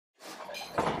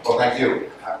Well, thank you.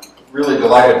 I'm really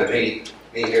delighted to be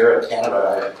here in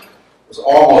Canada. I was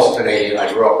almost Canadian.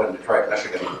 I grew up in Detroit,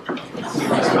 Michigan.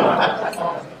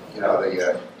 You know,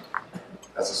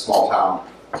 that's a small town.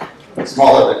 It's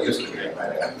smaller than it used to be, I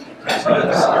might add.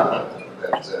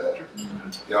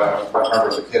 You know, I remember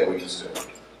as a kid we used to,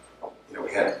 you know,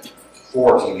 we had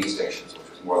 4 TV stations, which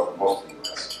was more than most of the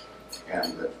U.S.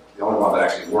 And the only one that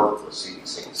actually worked was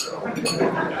CBC. So,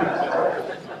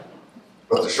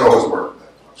 but the shows weren't that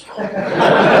much.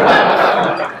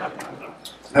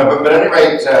 No, but at any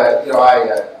rate, you know, I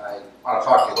want to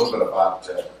talk to you a little bit about,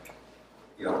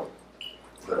 you know,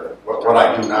 what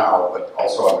I do now, but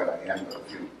also I'm going to end with a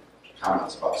few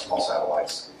comments about small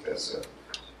satellites, because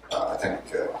I think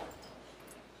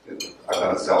I've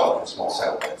been a zealot for small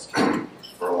satellites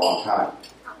for a long time.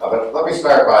 But let me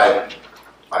start by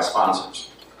my sponsors.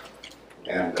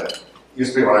 And it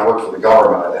used to be when I worked for the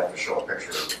government, I'd have to show a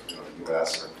picture of, you know, the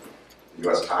U.S. or the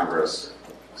U.S. Congress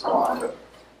and so on.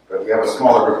 But we have a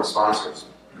smaller group of sponsors,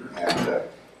 and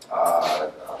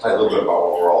I'll tell you a little bit about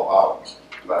what we're all about.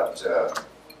 But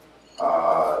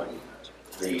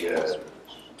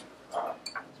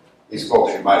these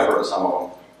folks, you might have heard of some of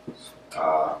them.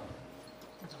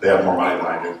 They have more money than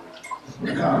I do.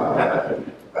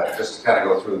 But just to kind of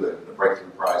go through the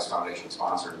Breakthrough Prize Foundation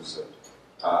sponsors,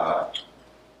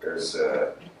 there's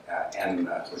Ann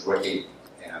Wojcicki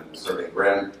and Sergey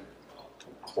Brin,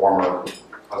 former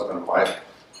husband and wife.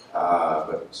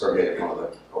 But Sergey is one of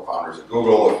the co-founders of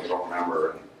Google, if you don't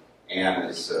remember. And Ann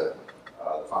is the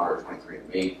founder of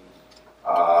 23andMe.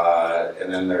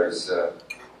 And then there's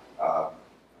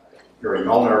Yuri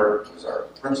Milner, who's our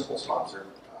principal sponsor.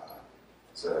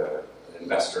 He's an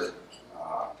investor,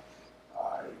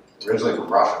 originally from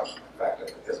Russia. In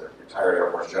fact, as a retired Air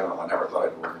Force general, I never thought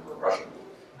I'd be working for a Russian.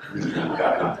 Really good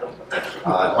guy.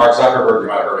 Mark Zuckerberg, you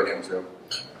might have heard of him too.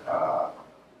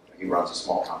 He runs a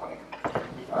small company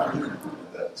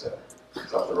that's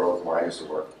up the road from where I used to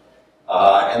work.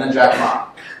 And then Jack Ma,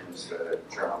 who's the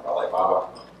chairman of Alibaba,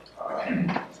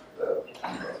 one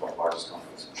of the largest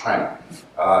companies in China.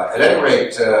 At any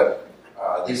rate,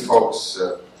 these folks,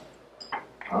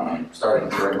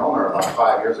 starting Yuri Milner about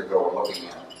 5 years ago, were looking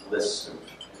at lists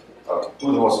of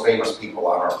who the most famous people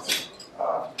on Earth.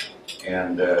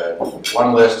 And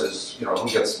one list is, you know, who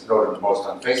gets noted the most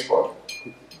on Facebook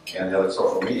and the other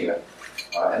social media.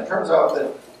 And it turns out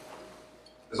that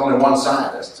there's only one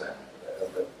scientist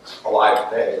that's alive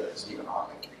today, that's Stephen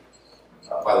Hawking.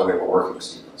 By the way, we're working with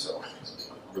Stephen, so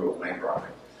we will name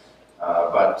dropping.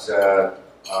 But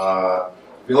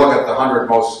if you look at the 100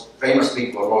 most famous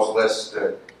people in most lists,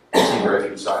 you see very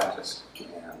few scientists.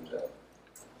 And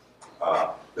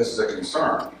this is a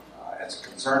concern. It's a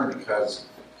concern because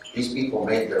these people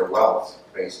made their wealth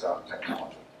based on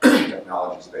technology.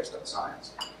 Technology is based on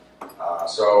science.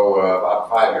 So about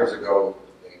 5 years ago,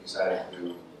 they decided to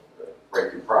do the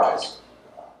Breakthrough Prize.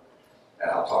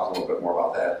 And I'll talk a little bit more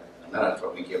about that in a minute,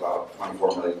 but we give out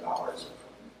 $24 million of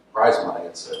prize money.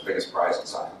 It's the biggest prize in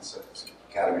science. It's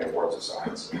Academy Awards of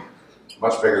Science.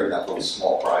 Much bigger than that little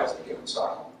small prize they give in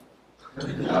Stockholm.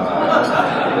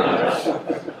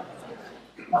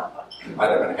 Might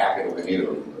have been happy to win either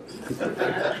of them.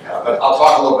 But I'll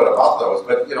talk a little bit about those.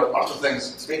 But, you know, one of the things,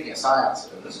 speaking of science,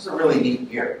 this is a really neat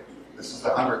year. This is the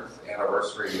 100th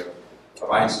anniversary of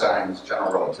Einstein's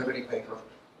general relativity paper.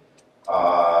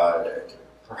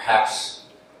 Perhaps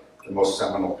the most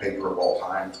seminal paper of all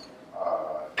time.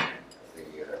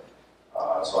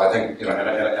 So I think, you know,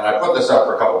 and I put this up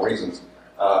for a couple of reasons.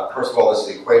 First of all, this is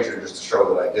the equation just to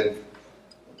show that I did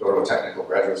go to a technical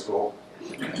graduate school.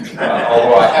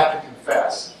 Although I have to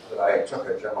confess that I took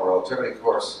a general relativity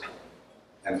course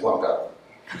and flunked out.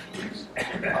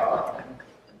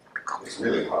 It's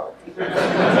really hard.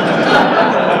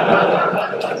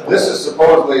 This is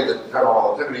supposedly the general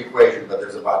relativity equation, but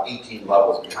there's about 18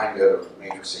 levels behind it of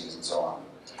matrices and so on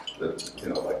that, you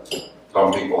know, like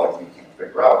dumb people like me can't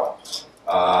figure out.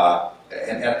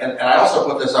 And I also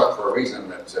put this up for a reason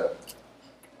that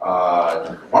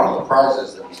one of the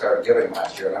prizes that we started giving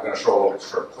last year, and I'm going to show a little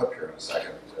short clip here in a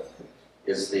second,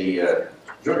 is the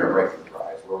Junior Breakthrough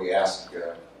Prize, where we ask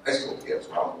high school kids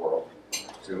around the world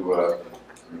to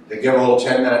give a little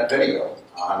 10-minute video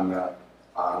on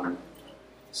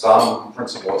some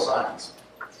principle of science.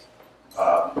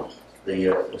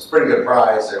 It's a pretty good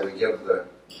prize. We give the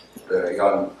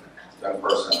young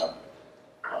person a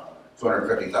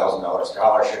 $250,000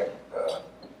 scholarship.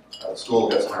 The school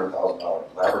gets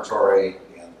 $100,000 laboratory,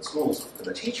 and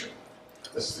the teacher,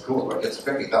 this is the cool one, gets a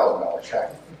 $50,000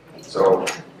 check. So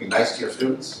be nice to your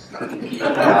students. The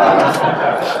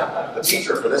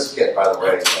teacher for this kid, by the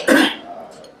way,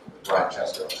 Brian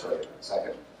Chester, I'll show you in a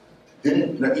second.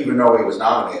 didn't even know he was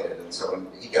nominated, and so when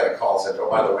he got a call, said, "Oh,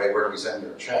 by the way, where do we send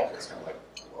your check?" It's kind of like,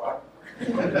 what?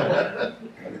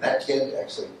 I mean, that kid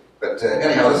actually. But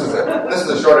anyhow, this is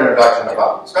a short introduction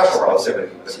about special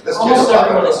relativity. Almost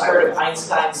everyone has heard of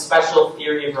Einstein's special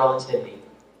theory of relativity.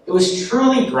 It was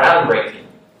truly groundbreaking.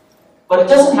 But it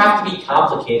doesn't have to be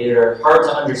complicated or hard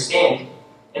to understand.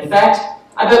 In fact,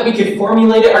 I bet we could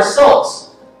formulate it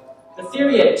ourselves. The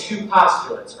theory had two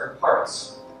postulates, or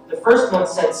parts. The first one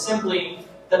said simply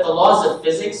that the laws of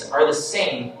physics are the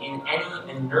same in any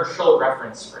inertial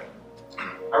reference frame.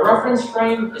 A reference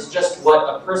frame is just what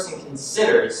a person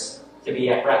considers to be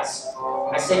at rest.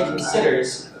 I say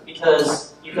considers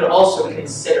because you could also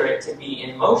consider it to be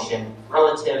in motion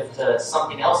relative to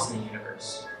something else in the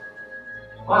universe.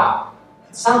 Wow,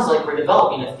 it sounds like we're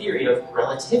developing a theory of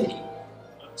relativity.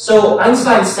 So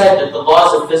Einstein said that the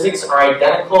laws of physics are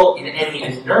identical in any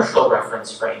inertial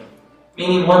reference frame,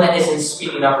 meaning one that isn't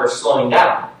speeding up or slowing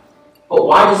down. But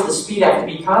why does the speed have to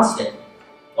be constant?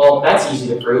 Well, that's easy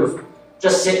to prove.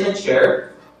 Just sit in a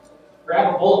chair,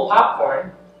 grab a bowl of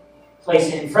popcorn, place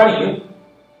it in front of you,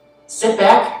 sit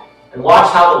back, and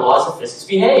watch how the laws of physics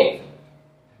behave.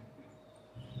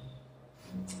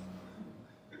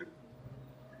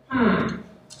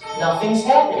 Nothing's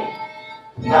happening.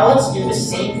 Now let's do the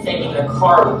same thing in a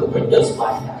car with the windows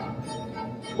blacked out.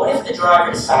 What if the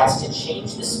driver decides to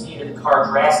change the speed of the car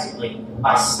drastically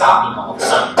by stopping all of a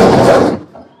sudden?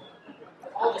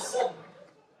 All of a sudden,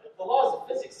 the laws of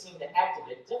physics seem to act a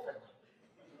bit differently.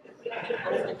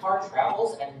 But if the car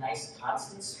travels at a nice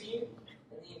constant speed,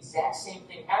 then the exact same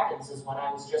thing happens as when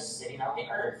I was just sitting on the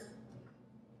earth.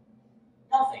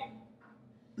 Nothing.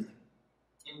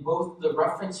 In both the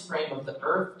reference frame of the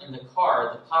earth and the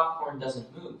car, the popcorn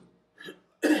doesn't move.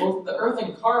 Both the earth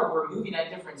and car were moving at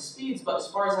different speeds, but as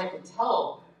far as I could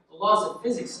tell, the laws of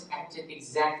physics acted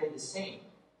exactly the same.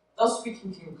 Thus, we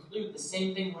can conclude the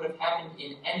same thing would have happened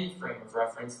in any frame of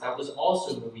reference that was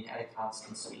also moving at a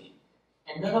constant speed.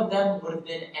 And none of them would have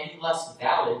been any less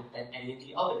valid than any of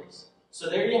the others. So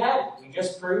there you have it. We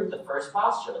just proved the first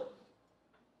postulate.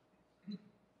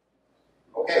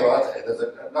 Okay, well, there's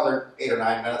another 8 or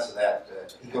 9 minutes of that.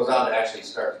 He goes on to actually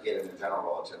start to get into general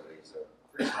relativity. He's a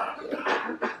pretty smart kid.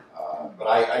 But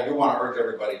I do want to urge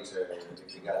everybody to,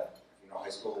 if you got high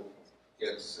school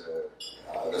kids,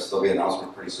 there'll be an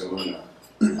announcement pretty soon.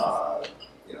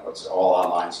 It's all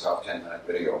online stuff, 10-minute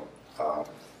video.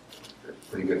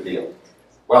 Pretty good deal.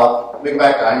 Well, let me go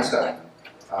back to Einstein.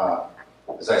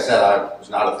 As I said, I was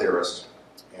not a theorist,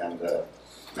 and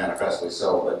manifestly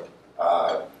so,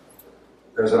 but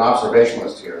there's an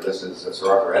observationalist here. This is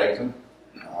Sir Arthur Eddington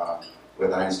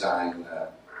with Einstein,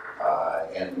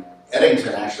 and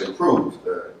Eddington actually proved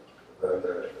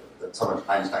that some of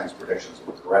Einstein's predictions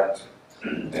were correct.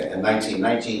 In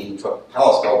 1919, he took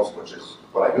telescopes, which is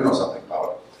what I do know something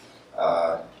about.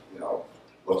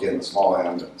 Look in the small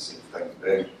end and see things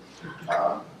big.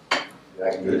 I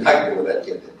can do what that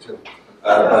kid did too.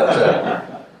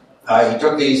 He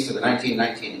took these to the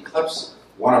 1919 eclipse.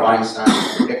 One of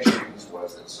Einstein's predictions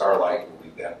was that starlight will be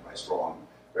bent by strong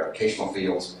gravitational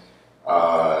fields,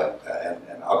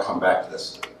 and I'll come back to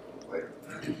this later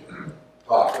in the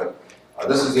talk. But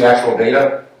this is the actual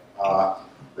data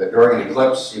that during an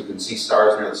eclipse you can see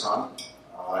stars near the sun,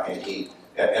 and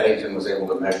Eddington was able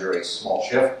to measure a small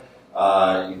shift.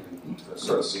 You can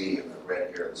sort of see in the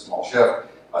red here the small shift.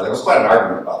 There was quite an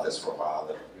argument about this for a while,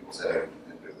 that people said Eddington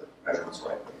didn't do the measurements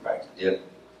right, but in fact he did.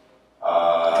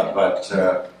 But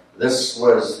this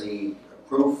was the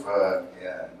proof in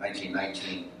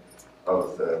 1919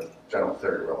 of the general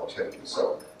theory of relativity.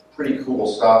 So pretty cool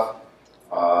stuff.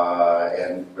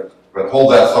 But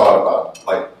hold that thought about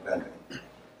light bending.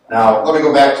 Now let me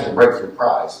go back to the Breakthrough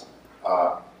Prize.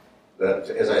 That,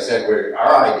 as I said,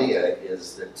 our idea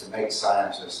is that to make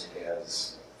scientists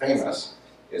as famous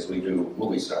as we do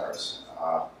movie stars.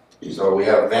 So we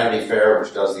have Vanity Fair,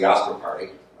 which does the Oscar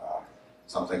party.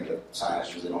 Something that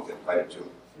scientists usually don't get invited to,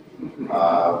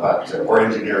 or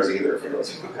engineers either, for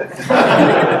those.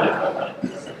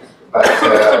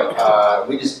 But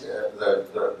we just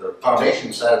the foundation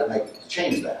decided to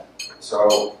change that.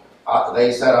 So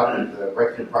they set up the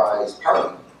Breakthrough Prize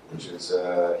party, which is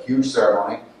a huge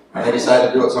ceremony, and they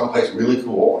decided to do it someplace really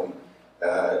cool. And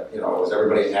as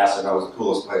everybody at NASA knows, the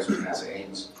coolest place was NASA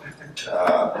Ames.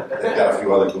 They've got a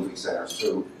few other goofy centers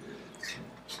too.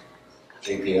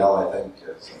 JPL, I think,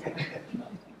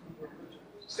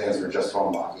 stands for just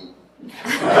phone Lockheed. You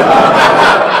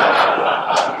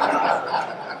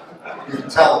can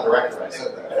tell the director I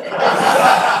said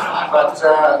that.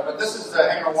 But this is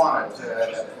Hangar 1 at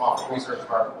the Moffett Research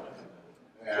Department.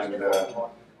 And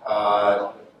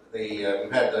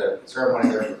we've had the ceremony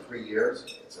there for 3 years.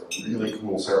 It's a really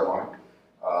cool ceremony.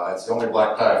 It's the only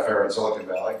black tie affair in Silicon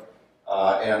Valley.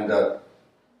 And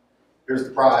here's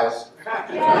the prize.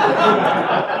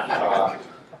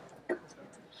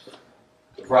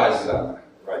 The prize is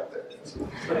right there.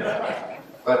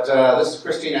 But this is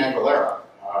Christina Aguilera,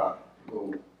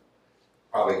 who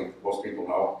probably most people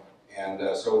know.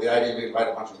 And so the idea, we invite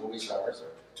a bunch of movie stars.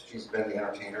 She's been the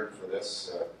entertainer for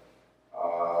this.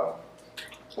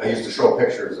 I used to show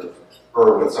pictures of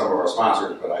her with some of our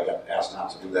sponsors, but I got asked not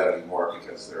to do that anymore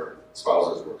because their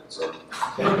spouses were concerned.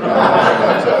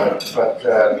 This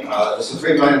is a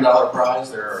 $3 million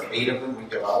prize. There are 8 of them we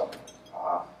give out.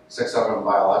 6 of them in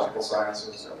biological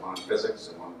sciences, and 1 in physics,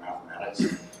 and 1 in mathematics.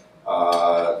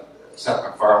 Seth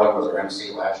MacFarlane was our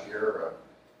MC last year.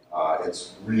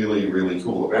 It's really, really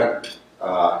cool event.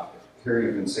 Here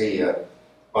you can see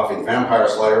Buffy the Vampire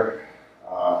Slayer.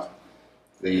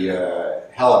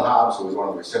 Helen Hobbs, who was one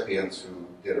of the recipients, who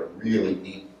did a really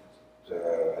neat,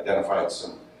 identified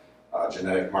some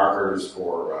genetic markers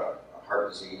for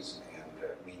heart disease and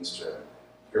means to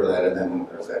cure that. And then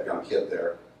there's that young kid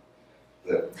there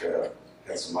that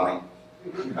had some money.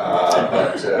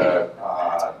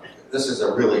 This is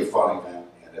a really fun event,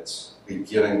 and it's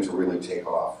beginning to really take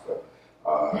off.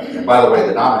 And by the way,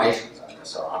 the nominations on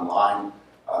this are online.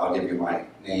 I'll give you my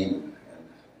name.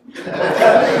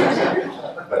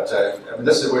 But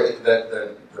this is where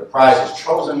the prize is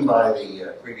chosen by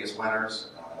the previous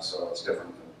winners, so it's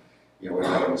different than, we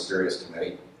have a mysterious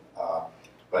committee.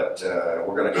 But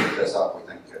we're going to keep this up. We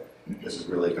think this is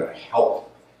really going to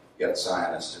help get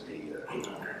scientists to be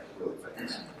really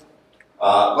famous.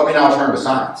 Let me now turn to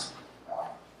science.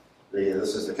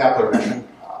 This is the Kepler mission.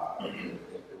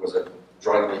 It was a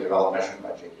jointly developed mission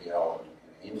by JPL and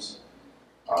Ames.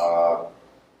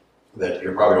 That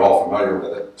you're probably all familiar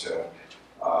with it.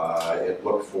 It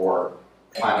looked for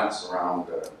planets around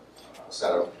a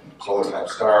set of solar-type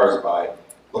stars by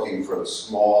looking for the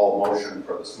small motion,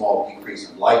 for the small decrease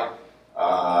in light.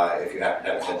 If you happen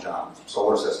to have a head-on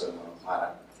solar system, when a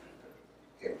planet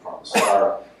came from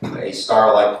a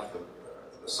star like the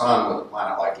Sun with a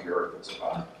planet like the Earth, it's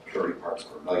about 30 parts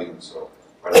per million, so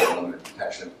quite a limited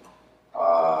detection.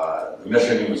 The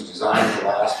mission was designed to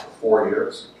last for 4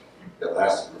 years. It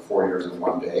lasted for 4 years and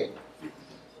 1 day.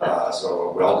 So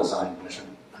a well-designed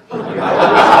mission.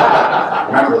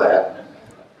 Remember that.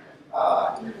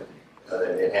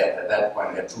 At that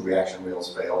point, it had 2 reaction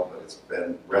wheels failed, but it's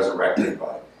been resurrected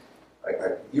by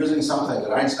using something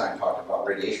that Einstein talked about,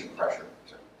 radiation pressure,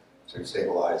 to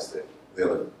stabilize the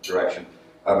other direction.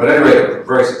 But anyway, a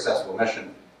very successful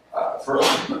mission. For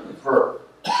us,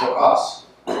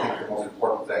 I think the most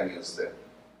important thing is that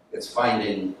it's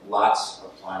finding lots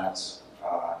of planets.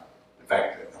 In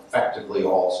fact, effectively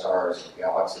all stars in the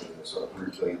galaxy, the sort of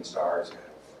 100 billion stars,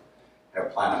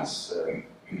 have planets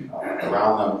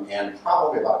around them, and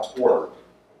probably about a quarter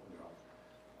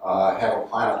have a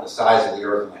planet the size of the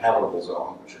Earth in the habitable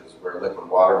zone, which is where liquid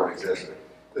water would exist.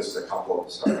 This is a couple of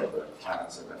the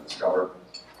planets that have been discovered.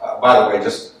 By the way,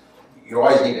 you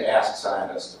always need to ask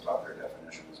scientists about their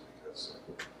definitions, because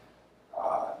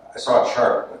I saw a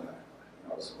chart when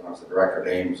I was the director at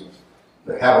Ames of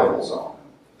the habitable zone.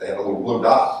 They had a little blue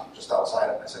dot just outside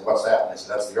it. I said, "What's that?" And they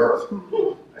said, "That's the Earth."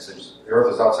 I said, "The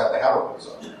Earth is outside the habitable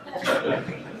zone."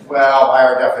 Well, by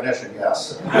our definition, yes.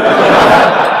 So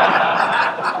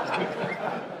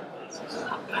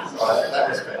that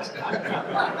was fixed.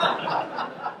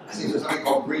 See, there's something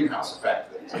called greenhouse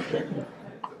effect.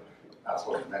 Not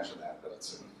supposed to mention that, but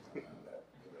it's.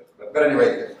 But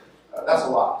anyway, that's a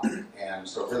lot, and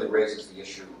so it really raises the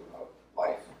issue of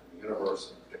life in the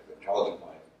universe, and particularly intelligent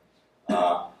life.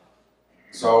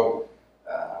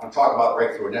 I'm going to talk about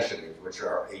breakthrough initiatives, which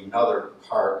are another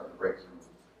part of the Breakthrough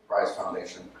Prize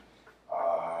Foundation.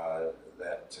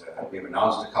 That we've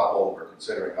announced a couple. We're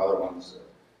considering other ones,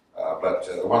 but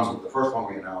the first one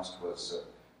we announced was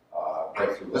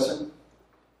Breakthrough Listen.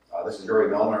 This is Yuri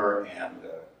Milner and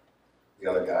the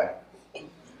other guy,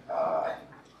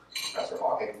 Professor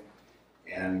Hawking.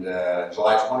 And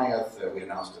July 20th, we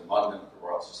announced in London at the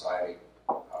Royal Society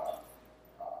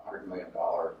 $100 million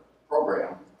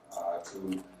program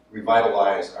to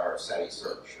revitalize our SETI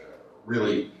search.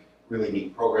 Really, really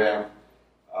neat program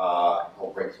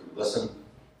called Breakthrough Listen.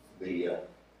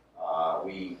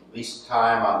 We leased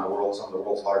time on some of the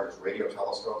world's largest radio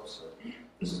telescopes.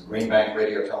 This is the Green Bank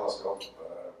Radio Telescope.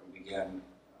 We began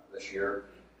this year.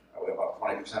 We have about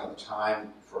 20% of the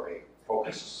time for a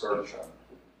focused search on the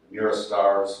nearest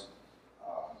stars,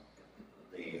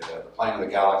 the plane of the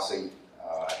galaxy,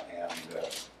 and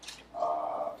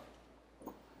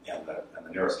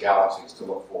the nearest galaxies to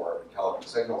look for intelligent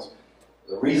signals.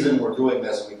 The reason we're doing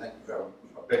this, we think we've got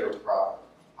a bigger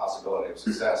possibility of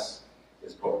success,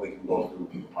 is we can go through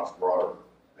a much broader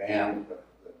band than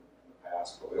in the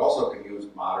past, but we also can use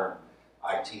modern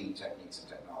IT techniques and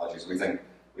technologies. We think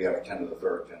we have a 10 to the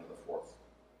third, 10 to the fourth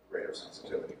radar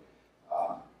sensitivity.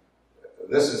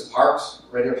 This is Parkes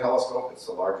radio telescope. It's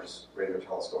the largest radio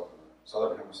telescope in the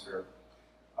southern hemisphere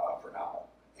for now.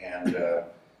 And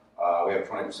we have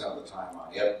 20% of the time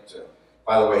on it.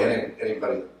 By the way,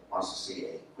 anybody that wants to see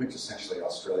a quintessentially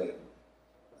Australian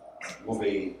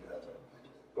movie,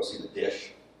 go see The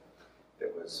Dish.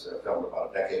 It was filmed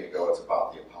about a decade ago. It's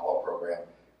about the Apollo program.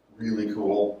 Really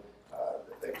cool.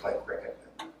 They play cricket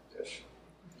in The Dish.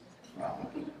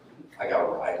 I got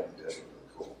a ride in The Dish.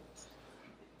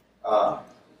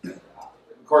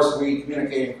 Of course, we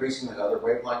communicate increasingly with other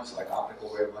wavelengths, like optical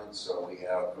wavelengths, so we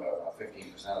have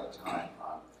 15% of the time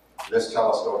on this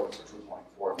telescope. It's a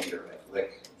 2.4 meter at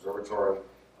Lick Observatory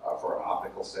for an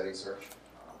optical steady search.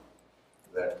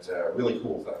 That's a really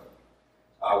cool thing.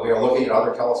 We are looking at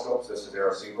other telescopes. This is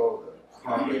Arecibo, the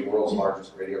currently world's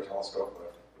largest radio telescope.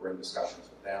 We're in discussions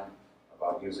with them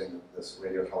about using this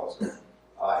radio telescope.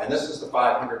 And this is the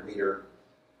 500 meter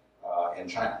in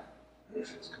China, which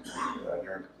is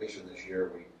nearing completion this year.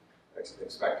 We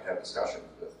expect to have discussions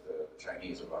with the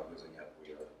Chinese about using it.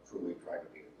 We are truly trying to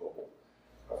be a global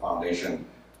foundation.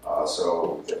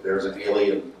 So if there's an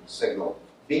alien signal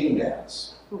being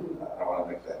dance, I want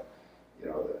to make that,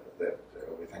 that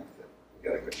we think that we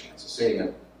got a good chance of seeing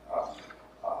it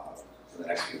in the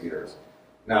next few years.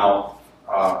 Now,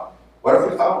 what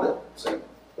if we found it? So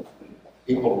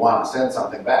people want to send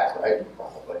something back, right?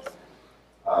 Probably.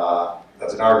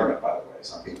 That's an argument, by the way.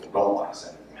 Some people don't want to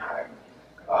send anything back.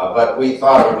 But we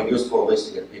thought it would be useful at least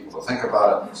to get people to think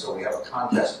about it. So we have a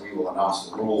contest we will announce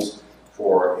the rules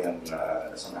for in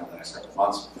sometime in the next couple of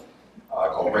months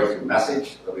called Breakthrough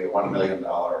Message. There'll be a $1 million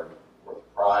worth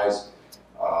of prize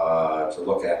to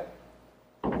look at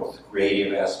both the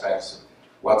creative aspects.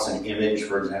 What's an image,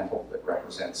 for example, that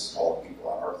represents all the people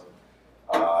on Earth,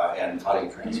 and how do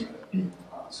you transmit it?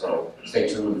 So stay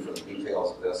tuned for the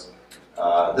details of this.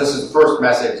 This is the first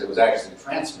message that was actually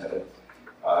transmitted.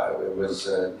 It was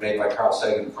made by Carl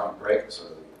Sagan and Frank Drake,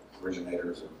 sort of the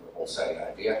originators of the whole SETI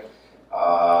idea.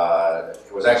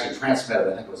 It was actually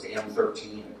transmitted, I think it was the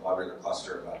M13, a collaborator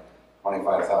cluster about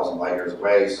 25,000 light years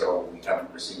away, so we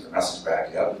haven't received the message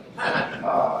back yet.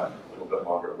 A little bit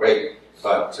longer to wait.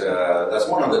 But that's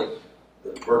one of the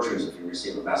virtues if you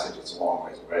receive a message that's a long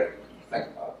ways away. Think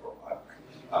about it for a while.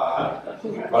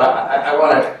 But I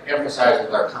want to emphasize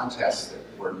with our contest that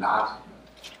we're not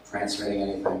transmitting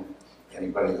anything.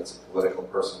 Anybody that's a political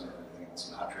person or anything that's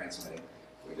not transmitting,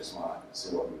 we just want to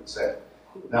see what we would say.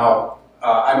 Now,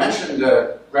 I mentioned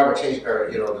gravitation, or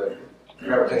the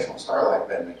gravitational starlight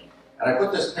bending, and I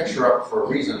put this picture up for a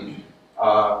reason.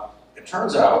 It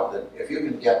turns out that if you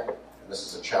can get, and this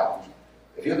is a challenge,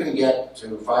 if you can get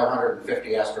to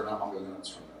 550 astronomical units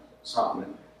from the sun,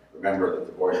 and remember that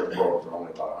the Voyager probes are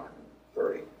only about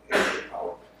 130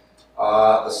 power,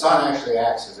 the sun actually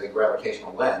acts as a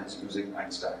gravitational lens using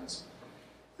Einstein's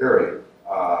theory.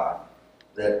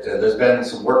 That there's been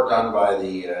some work done by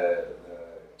the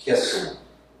KISS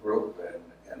group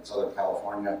in Southern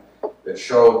California that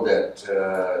showed that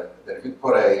if you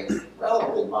put a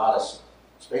relatively modest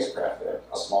spacecraft there,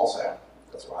 a SmallSat,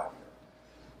 that's why I'm here,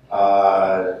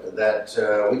 that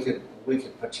we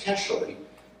could potentially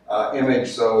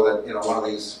image so that one of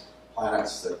these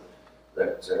planets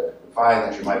that find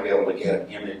that you might be able to get an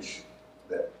image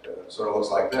that sort of looks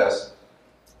like this.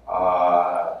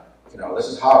 This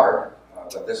is hard,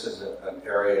 but this is an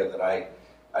area that I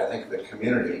think the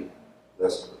community, the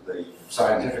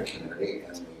scientific community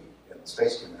and the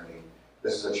space community,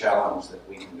 this is a challenge that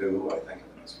we can do, I think, in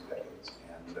the next few decades.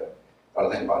 And got to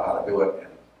think about how to do it, and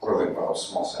clearly involves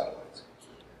small satellites.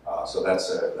 So that's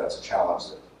a challenge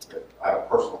that I have a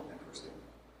personal interest in.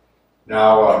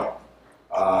 Now,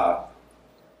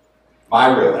 my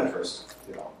real interest,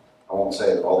 I won't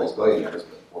say that all these billionaires,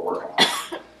 but we're working on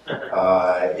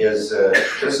it, is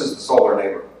this is the solar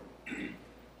neighborhood.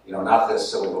 Not this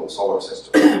silly little solar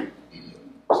system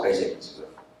space agencies are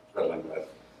fiddling with.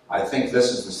 I think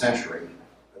this is the century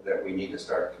that we need to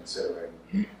start considering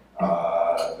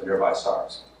the nearby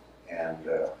stars. And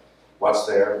what's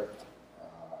there?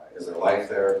 Is there life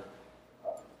there?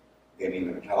 Maybe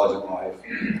even intelligent life?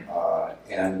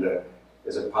 And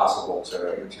is it possible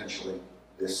to potentially,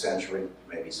 this century,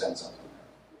 maybe send something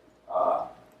there?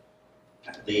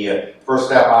 The first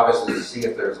step, obviously, is to see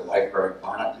if there's a life-bearing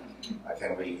planet.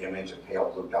 Can we image a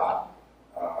pale blue dot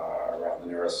around the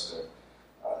nearest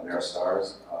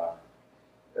stars?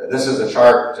 This is a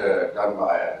chart done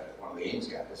by one of the Ames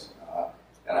guys.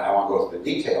 And I won't go through the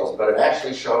details, but it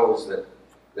actually shows that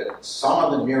some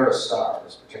of the nearest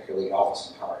stars, particularly Alpha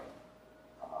Centauri,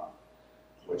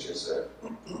 which is an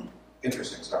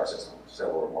interesting star system,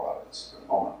 several more out of this in a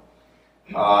moment,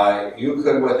 you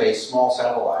could, with a small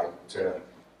satellite,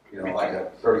 like a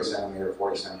 30 centimeter,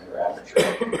 40 centimeter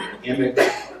aperture, image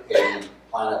a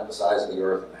planet the size of the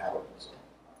Earth and habitable.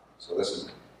 So this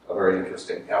is a very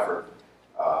interesting effort,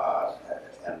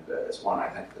 and it's one I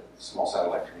think that the small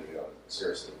satellite community ought to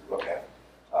seriously look at.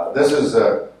 This is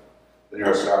the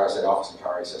nearest star, I said, Alpha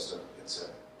Centauri system. It's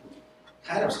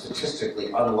kind of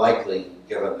statistically unlikely,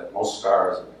 given that most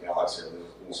stars in the galaxy are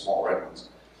little small red ones,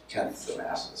 10th the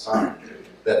mass of the sun,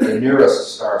 that the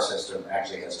nearest star system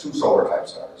actually has two solar type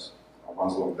stars.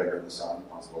 One's a little bigger than the sun,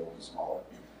 one's a little smaller.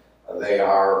 They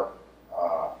are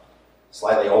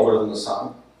slightly older than the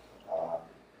sun.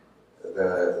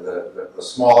 The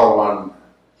smaller one,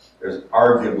 there's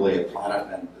arguably a planet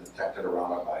and detected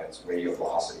around it by its radial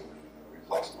velocity, meaning the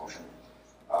reflex motion.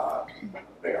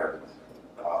 Big argument.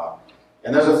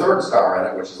 And there's a third star in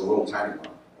it, which is a little tiny one,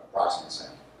 approximate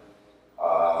same.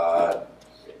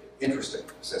 Interesting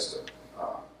system.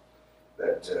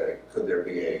 Could there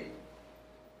be a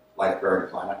life-bearing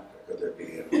planet? Could there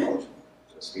be an intelligent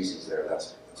species there?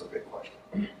 That's a big question.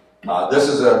 This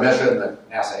is a mission that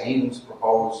NASA Ames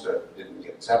proposed, didn't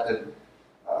get accepted.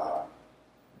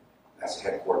 NASA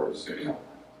headquarters.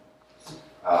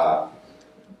 I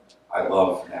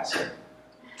love NASA.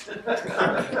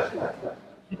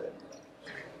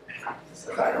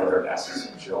 I know they're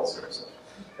NASA's shills here, so.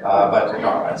 But no,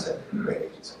 I'd say great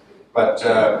agency. But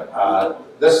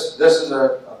this is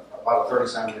about a 30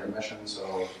 centimeter mission,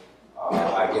 so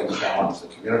I again challenge the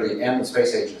community and the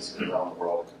space agencies around the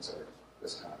world to consider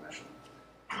this kind of mission.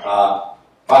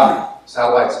 But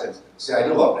satellites, see, I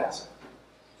do love NASA.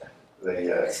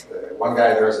 The one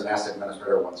guy there is a NASA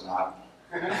administrator, one's not.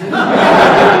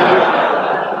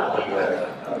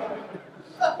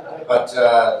 But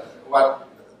what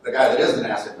the guy that is the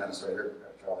NASA administrator,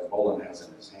 Charlie Bolden, has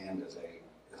in his hand is I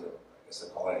guess they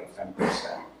call it a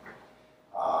femtosat.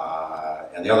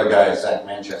 And the other guy is Zach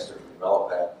Manchester, who developed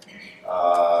that.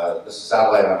 This is a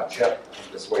satellite on a chip.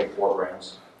 This weighed 4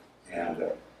 grams. And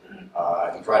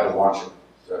he tried to launch it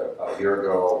about a year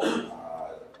ago,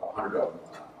 100 of them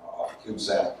off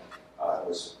CubeSat. It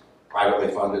was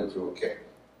privately funded through a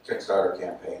Kickstarter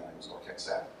campaign. I think it was called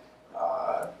Kicksat.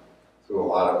 Through a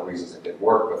lot of reasons it didn't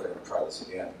work, but they're going to try this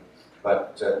again.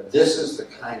 But this is the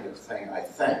kind of thing, I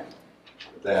think,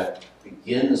 that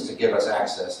begins to give us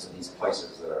access to these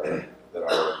places that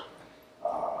are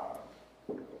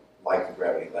like the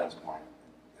gravity lens point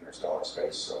in interstellar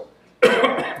space. So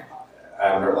I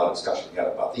haven't heard a lot of discussion yet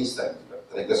about these things, but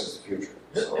I think this is the future.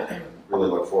 So I really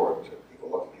look forward to people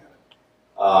looking at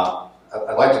it.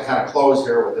 I'd like to kind of close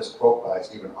here with this quote by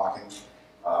Stephen Hawking.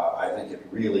 I think it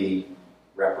really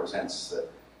represents that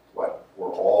what we're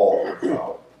all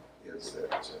about is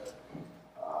that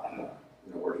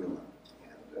we're human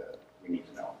and we need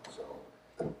to know. So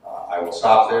I will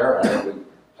stop there. I have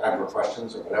time for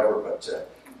questions or whatever, but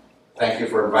thank you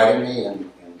for inviting me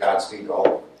and Godspeed to all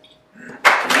of you.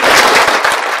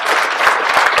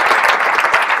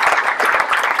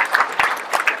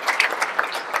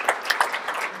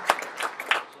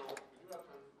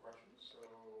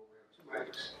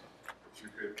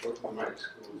 Go to the mics.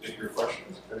 We'll take your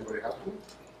questions. If anybody has one.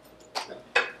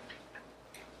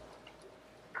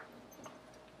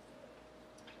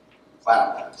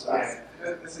 Yeah.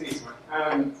 That's an easy one.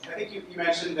 I think you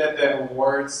mentioned that the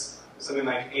awards, something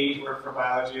like 8 were for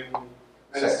biology and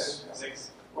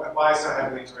 6. Why so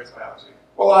heavily towards biology?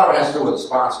 Well, a lot of it has to do with the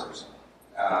sponsors.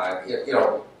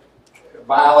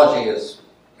 Biology is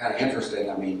kind of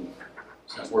interesting. I mean,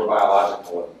 since we're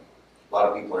biological, and a lot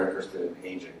of people are interested in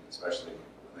aging, especially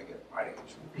when they get my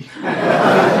age.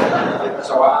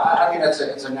 So I mean,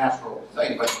 it's a natural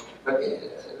thing. But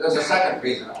there's a second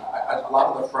reason. A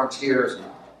lot of the frontiers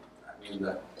now. I mean,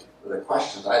 the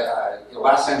questions.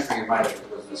 Last century, you might have,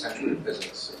 it was the century of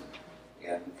physics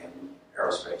and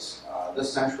aerospace.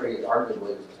 This century,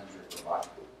 arguably, is the century for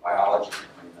biology.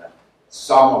 I mean,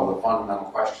 some of the fundamental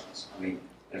questions. I mean,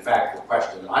 in fact, the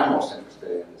question that I'm most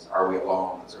interested in is: are we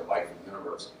alone? Is there life in the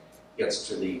universe? Gets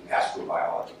to the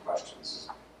astrobiology questions.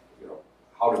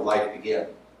 How did life begin?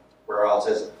 Where else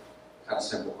is it? Kind of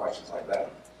simple questions like that.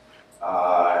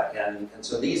 And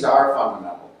so these are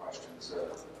fundamental questions.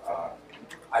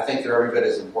 I think they're every bit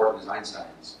as important as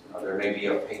Einstein's. There may be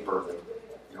a paper that,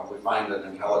 if we find an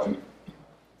intelligent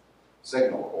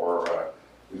signal or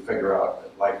we figure out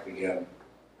that life began,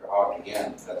 or how it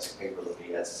began, that's a paper that will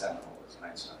be as seminal as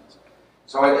Einstein's.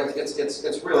 So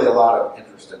it's really a lot of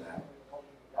interest in that.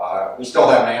 We still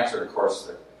haven't answered, of course,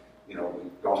 that we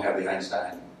don't have the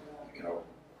Einstein,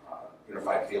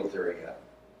 unified field theory yet.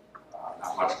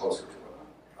 Not much closer to it.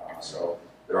 So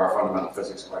there are fundamental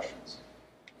physics questions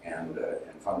and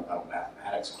fundamental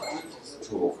mathematics questions. It's a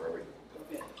tool for everything.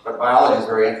 But biology is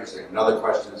very interesting. Another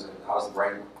question is, how does the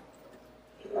brain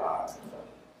work?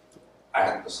 I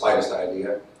haven't the slightest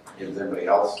idea. Neither does anybody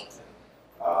else.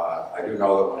 I do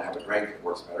know that when I have a drink, it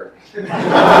works better.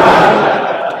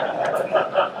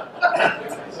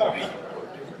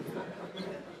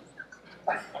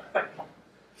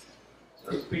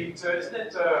 Pete, isn't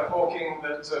it Hawking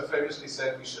that famously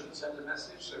said we shouldn't send a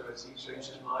message, so has he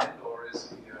changed his mind, or is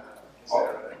he...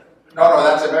 No,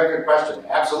 that's a very good question.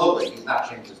 Absolutely, he's not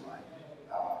changed his mind.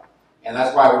 And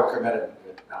that's why we're committed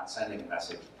to not sending a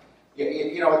message.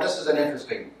 This is an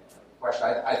interesting question.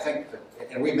 I think that,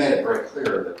 and we've made it very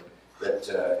clear that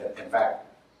in fact,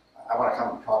 I want to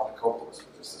come and talk to Copeland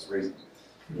for just this reason,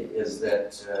 is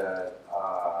that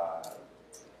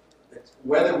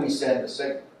whether we send a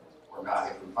signal or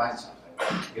not, if we find something,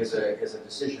 is a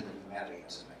decision that humanity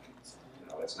has to make.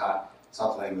 It's not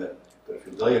something that a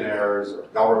few billionaires or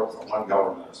one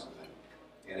government or something,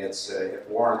 and it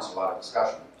warrants a lot of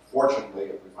discussion. Fortunately,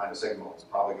 if we find a signal, it's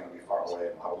probably going to be far away,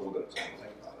 and we'll have a little bit of time to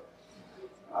think about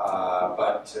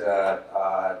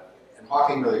it. And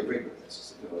Hawking really agreed with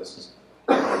this. This is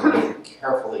you need to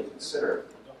carefully consider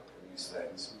these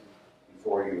things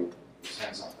before you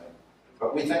send something.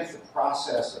 But we think the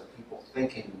process of people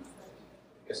thinking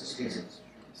as a species,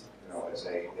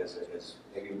 is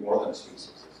maybe more than a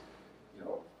species,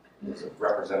 is a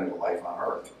representative life on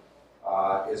Earth,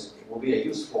 will be a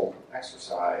useful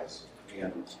exercise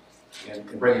in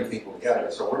bringing people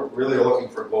together. So we're really looking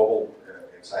for global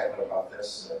excitement about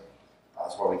this.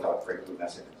 That's why we thought breakthrough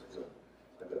messaging is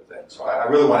a good thing. So I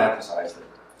really want to emphasize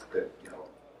that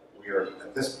we are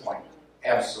at this point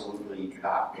absolutely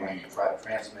not going to try to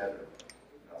transmit,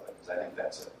 because I think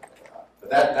that's but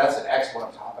that's an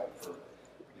excellent topic for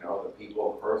the people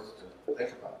of Earth to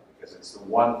think about, because it's the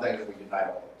one thing that we unite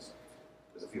all of us.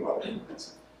 There's a few other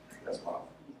things. That's one of them.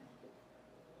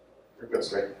 You're good,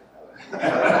 straight.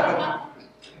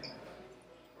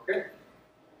 Okay.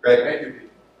 Great. Thank you,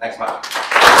 Pete. Thanks much.